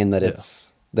same vein that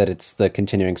it's the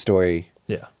continuing story.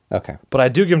 Yeah. Okay. But I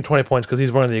do give him 20 points because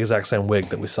he's wearing the exact same wig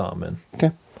that we saw him in.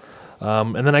 Okay.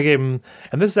 And then I gave him,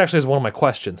 and this actually is one of my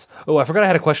questions. Oh, I forgot I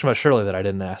had a question about Shirley that I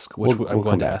didn't ask, which We'll I'm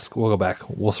going come to back. ask. We'll go back.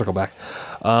 We'll circle back.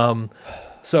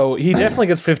 So he definitely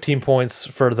gets 15 points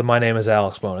for the My Name is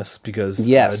Alex bonus because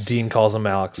Yes. Dean calls him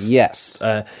Alex. Yes.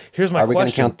 Here's my Are we going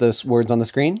to question. count those words on the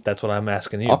screen? That's what I'm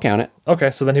asking you. I'll count it.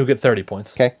 Okay, so then he would get 30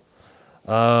 points. Okay.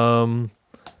 All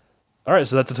right,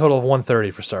 so that's a total of 130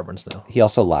 for Starburns now. He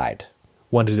also lied.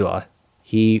 When did he lie?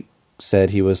 He said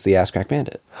he was the Ass Crack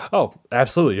Bandit. Oh,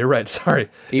 absolutely. You're right. Sorry.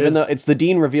 Even though it's the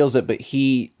Dean reveals it, but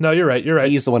No, you're right. You're right.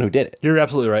 he's the one who did it. You're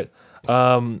absolutely right.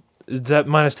 Is that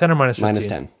minus 10 or minus 15? Minus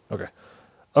 10. Okay.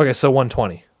 Okay, so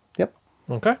 120. Yep.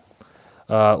 Okay.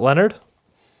 Leonard,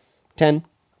 10.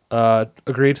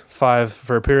 agreed. 5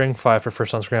 for appearing, 5 for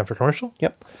first on screen after commercial.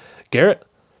 Yep. Garrett,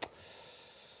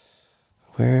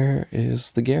 Where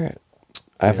is the Garrett?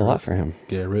 I have a lot for him.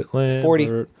 Garrett Lambert.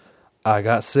 40. I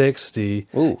got 60.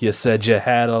 Ooh. You said you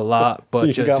had a lot, but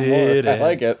you didn't. I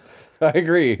like it. I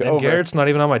agree. And Garrett's not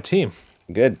even on my team.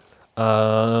 Good.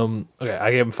 Okay,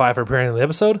 I gave him 5 for appearing in the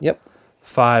episode. Yep.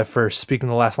 5 for speaking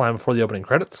the last line before the opening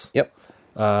credits. Yep.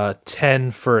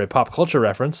 10 for a pop culture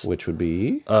reference. Which would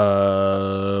be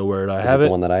Where did I is have it it?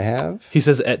 the one that I have? He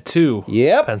says at 2.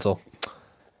 Yep. Pencil.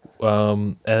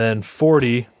 And then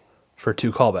 40 for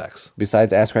 2 callbacks.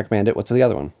 Besides Ass Crack Bandit, what's the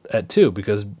other one? At 2,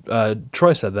 because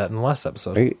Troy said that in the last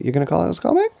episode. Are you going to call it a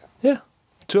callback? Yeah.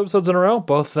 2 episodes in a row,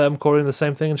 both of them quoting the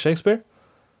same thing in Shakespeare.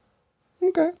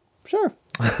 Okay. Sure.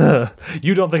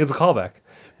 You don't think it's a callback.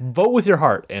 Vote with your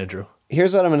heart, Andrew.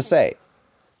 Here's what I'm going to say.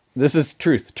 This is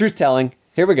truth. Truth telling.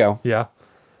 Here we go. Yeah.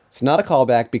 It's not a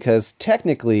callback because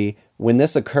technically when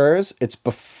this occurs, it's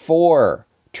before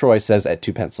Troy says at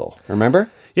 2 pencil.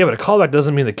 Remember? Yeah, but a callback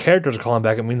doesn't mean the characters are calling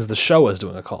back. It means the show is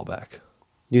doing a callback.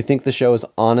 Do you think the show is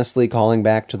honestly calling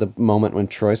back to the moment when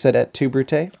Troy said at 2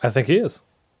 Brute? I think he is.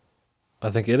 I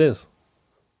think it is.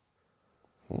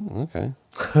 Okay.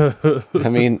 I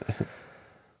mean,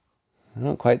 I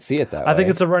don't quite see it that way. I think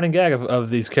it's a running gag of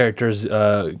these characters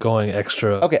going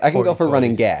extra. Okay, I can go for hoity-toity,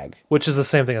 running gag. which is the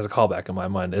same thing as a callback in my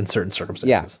mind in certain Yeah.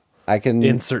 circumstances. I can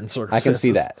In certain I circumstances. can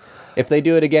see that. If they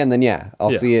do it again, then yeah,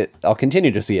 I'll Yeah. see it. I'll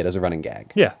continue to see it as a running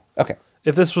gag. Yeah. Okay.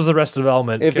 If this was Arrested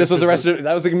Development, If this was characters Arrested,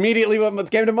 that was immediately what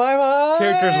came to my mind.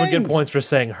 characters would get points for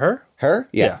saying her. Her?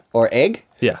 Yeah. Yeah. Or egg?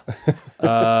 Yeah.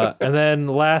 And then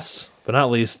last but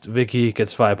not least, Vicky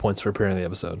gets 5 points for appearing in the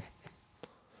episode.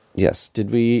 Yes.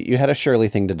 Did we? You had a Shirley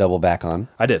thing to double back on.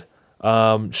 I did.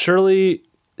 Shirley,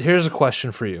 here's a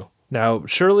question for you. Now,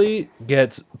 Shirley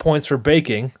gets points for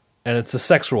baking, and it's the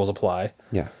sex rules apply.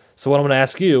 Yeah. So what I'm going to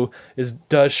ask you is,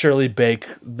 does Shirley bake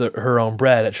her own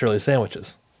bread at Shirley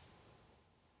Sandwiches?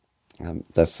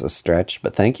 That's a stretch,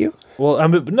 but thank you. Well,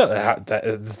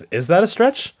 is that a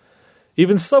stretch?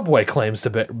 Even Subway claims to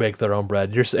bake their own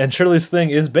bread. And Shirley's thing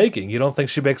is baking. You don't think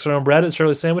she bakes her own bread at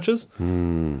Shirley Sandwiches?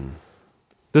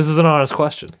 This is an honest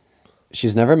question.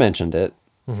 She's never mentioned it.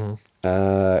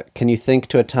 Mm-hmm. Can you think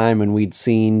to a time when we'd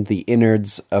seen the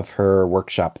innards of her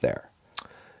workshop there?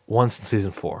 Once in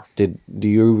season 4. Do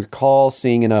you recall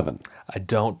seeing an oven? I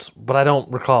don't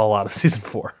recall a lot of season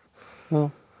 4.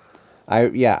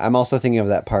 I'm also thinking of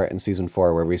that part in season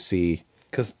 4 where we see.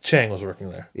 Because Chang was working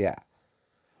there. Yeah.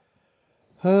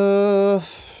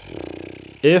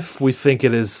 If we think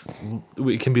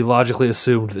it can be logically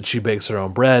assumed that she bakes her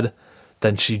own bread,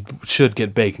 then she should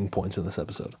get baking points in this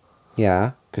episode.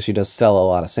 Yeah, because she does sell a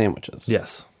lot of sandwiches.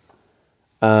 Yes.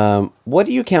 What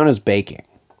do you count as baking?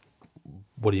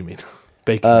 What do you mean?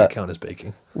 Baking account is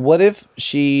baking. What if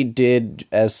she did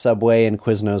as Subway and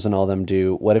Quiznos and all them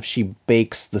do? What if she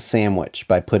bakes the sandwich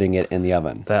by putting it in the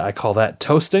oven? That I call that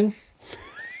toasting,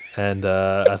 and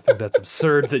I think that's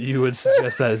absurd that you would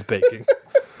suggest that as baking.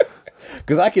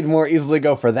 Because I could more easily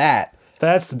go for that.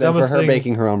 That's the than dumbest for her thing.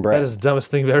 baking her own bread. That is the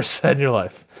dumbest thing you've ever said in your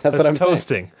life. That's what I'm saying.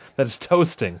 toasting. That is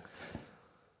toasting.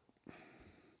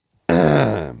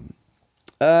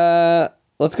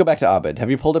 Let's go back to Abed. Have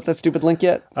you pulled up that stupid link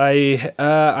yet? I'm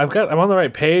on the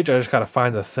right page. I just gotta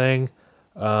find the thing.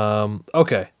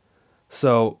 Okay.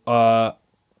 So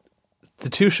the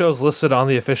two shows listed on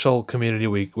the official community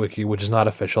wiki, which is not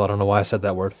official, I don't know why I said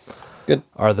that word, Good.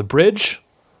 are The Bridge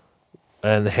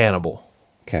and Hannibal.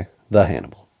 Okay. The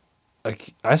Hannibal.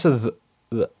 I said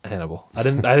the Hannibal. I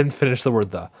didn't finish the word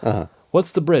the. Uh-huh.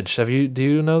 What's The Bridge? Do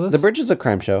you know this? The Bridge is a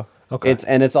crime show. Okay.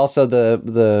 It's also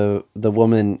the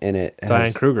woman in it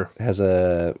Diane Kruger has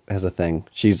a thing.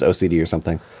 She's OCD or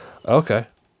something. Okay.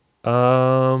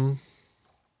 All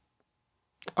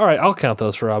right, I'll count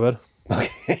those for Abed.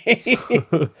 Okay.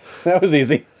 That was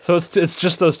easy. So it's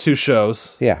just those two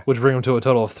shows. Yeah. Which bring him to a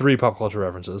total of 3 pop culture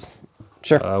references.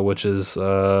 Sure. Which is he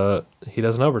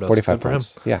does an overdose. 45 Good for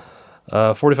points. him.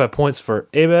 Yeah. 45 points for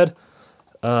Abed.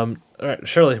 All right,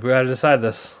 Shirley, we got to decide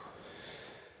this.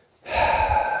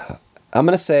 I'm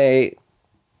going to say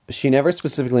she never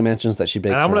specifically mentions that she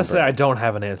bakes. And I'm her going own to say bread. I don't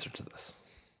have an answer to this.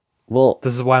 Well,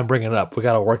 This is why I'm bringing it up. We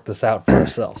got to work this out for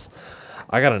ourselves.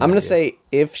 I got an I'm going idea. to say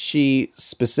if she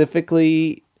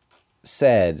specifically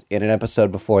said in an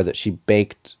episode before that she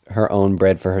baked her own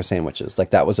bread for her sandwiches, like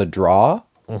that was a draw,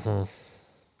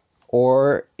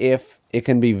 or if it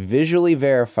can be visually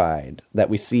verified that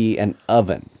we see an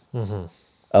oven,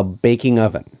 a baking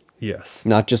oven, Yes.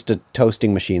 not just a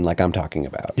toasting machine like I'm talking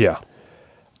about, Yeah.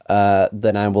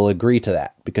 then I will agree to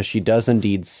that because she does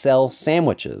indeed sell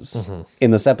sandwiches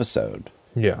in this episode.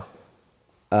 Yeah.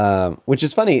 Which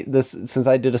is funny. Since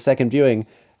I did a second viewing,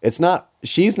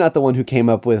 she's not the one who came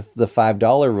up with the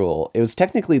 $5 rule. It was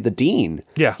technically the dean.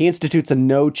 Yeah. He institutes a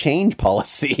no change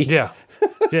policy. Yeah.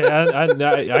 Yeah,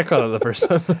 I caught it the first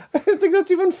time. I think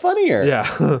that's even funnier.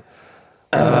 Yeah.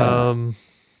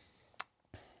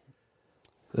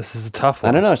 This is a tough one.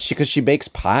 I don't know. Because she bakes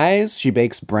pies, she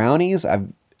bakes brownies. I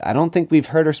don't think we've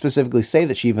heard her specifically say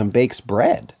that she even bakes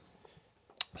bread.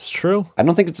 It's true. I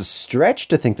don't think it's a stretch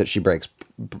to think that she bakes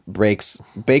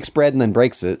bread and then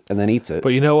breaks it and then eats it.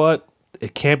 But you know what?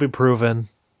 It can't be proven.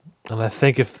 And I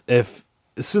think if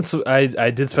since I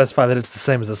did specify that it's the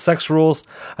same as the sex rules,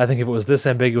 I think if it was this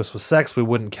ambiguous with sex, we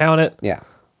wouldn't count it. Yeah.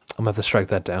 I'm going to have to strike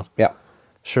that down. Yeah.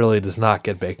 Shirley does not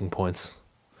get baking points.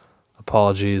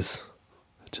 Apologies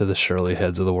to the Shirley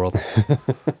heads of the world.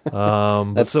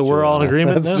 But so we're all in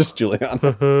agreement That's now? just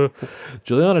Juliana.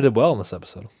 Juliana did well in this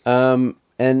episode. And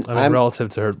I mean, relative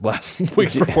to her last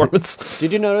week's performance.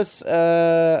 Did you notice?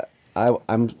 I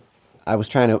was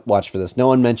trying to watch for this. No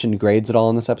one mentioned grades at all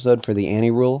in this episode for the Annie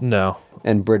rule. No.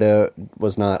 And Britta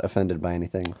was not offended by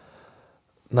anything.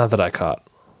 Not that I caught.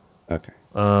 Okay.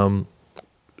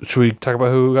 Should we talk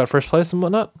about who got first place and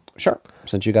whatnot? Sure.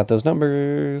 Since you got those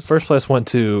numbers. First place went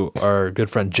to our good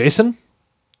friend Jason,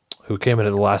 who came in at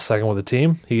the last second with the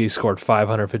team. He scored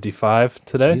 555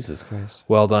 today. Jesus Christ.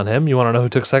 Well done, him. You want to know who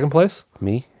took second place?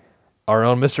 Me? Our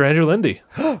own Mr. Andrew Lindy.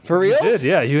 For real? You did,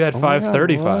 yeah. You had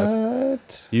 535.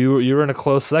 What? You were in a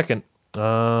close second.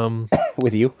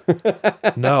 With you?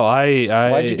 No, I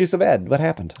Why'd you do so bad? What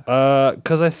happened?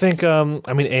 because I think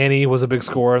Annie was a big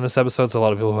scorer in this episode, so a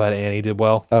lot of people who had Annie did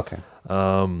well. Okay.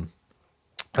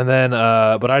 And then,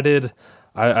 but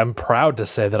I'm proud to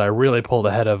say that I really pulled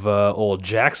ahead of old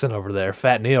Jackson over there.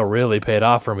 Fat Neil really paid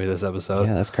off for me this episode.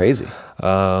 Yeah, that's crazy.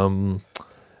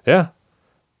 Yeah.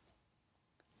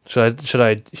 Should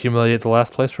I humiliate the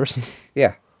last place person?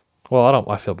 Yeah. Well, I don't.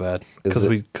 I feel bad Is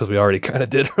because we already kind of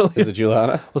did earlier. Is it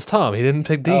Juliana? It was Tom. He didn't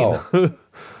pick Dean. Oh.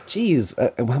 Jeez.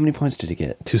 How many points did he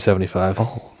get? 275.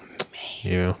 Oh,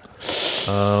 man.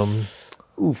 Yeah.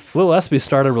 Oof. Will Espy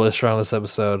started really strong this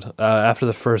episode. After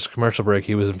the first commercial break,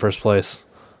 he was in first place.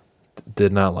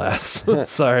 Did not last.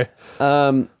 Sorry.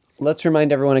 Let's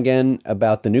remind everyone again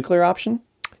about the nuclear option.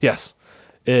 Yes.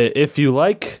 If you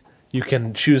like, you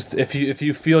can choose. If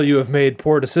you feel you have made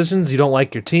poor decisions, you don't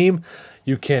like your team,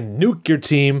 you can nuke your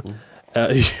team.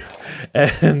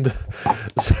 And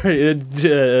sorry,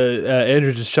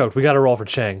 Andrew just choked. We got to roll for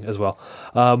Chang as well.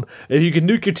 If you can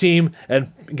nuke your team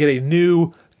and get a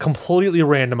new, completely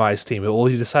randomized team, it will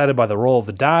be decided by the roll of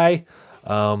the die.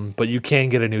 But you can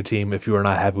get a new team if you are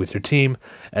not happy with your team.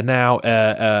 And now,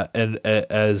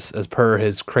 as per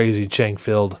his crazy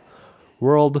Chang-filled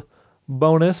world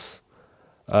bonus,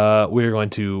 we're going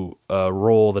to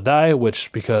roll the die,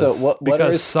 which because So what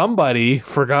are- somebody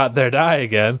forgot their die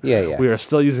again. Yeah. We are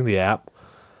still using the app.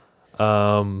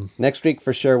 Next week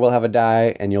for sure we'll have a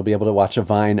die, and you'll be able to watch a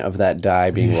vine of that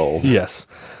die being rolled. Yes.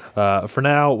 For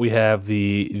now, we have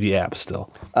the app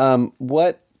still.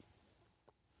 What?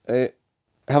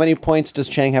 How many points does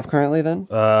Chang have currently? Then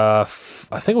I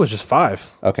think it was just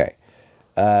 5. okay.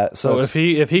 So if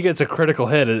he gets a critical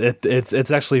hit,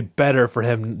 it's actually better for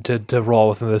him to roll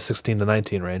within the 16 to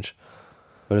 19 range.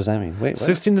 what does that mean? Wait, what?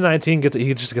 16 to 19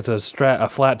 he just gets a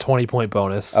flat 20-point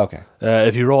bonus. Okay.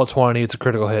 If you roll a 20, it's a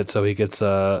critical hit, so he gets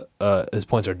his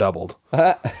points are doubled.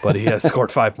 But he has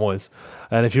scored 5 points.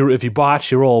 And if you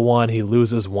botch, you roll a 1, he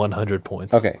loses 100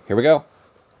 points. Okay, here we go.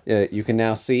 You can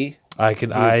now see,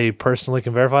 I personally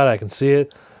can verify it. I can see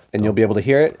it. and you'll be able to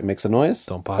hear it. It makes a noise.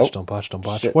 Don't botch, Oh, don't botch, don't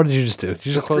botch. shit. What did you just do? Did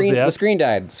you just close the app? The screen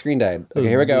died. The screen died. Okay,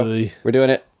 here we go. Really? We're doing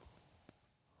it.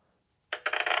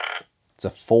 It's a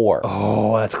 4.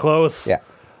 Oh, that's close. Yeah.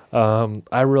 I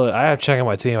have Chang on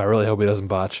my team. I really hope he doesn't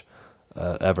botch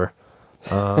ever.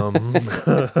 So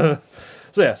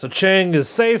Chang is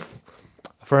safe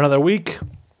for another week.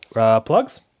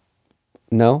 Plugs?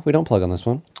 No, we don't plug on this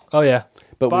one. Oh yeah.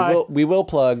 But Bye. we will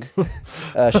plug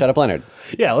Shut Up Leonard.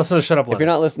 Yeah, listen to Shut Up If Leonard. you're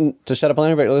not listening to Shut Up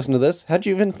Leonard, but you're listening to this, how'd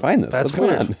you even find this? That's What's going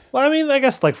weird. on? Well, I mean, I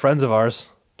guess like friends of ours.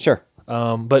 Sure.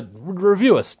 But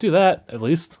review us. Do that at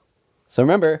least. So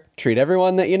remember, treat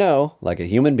everyone that you know like a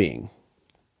human being.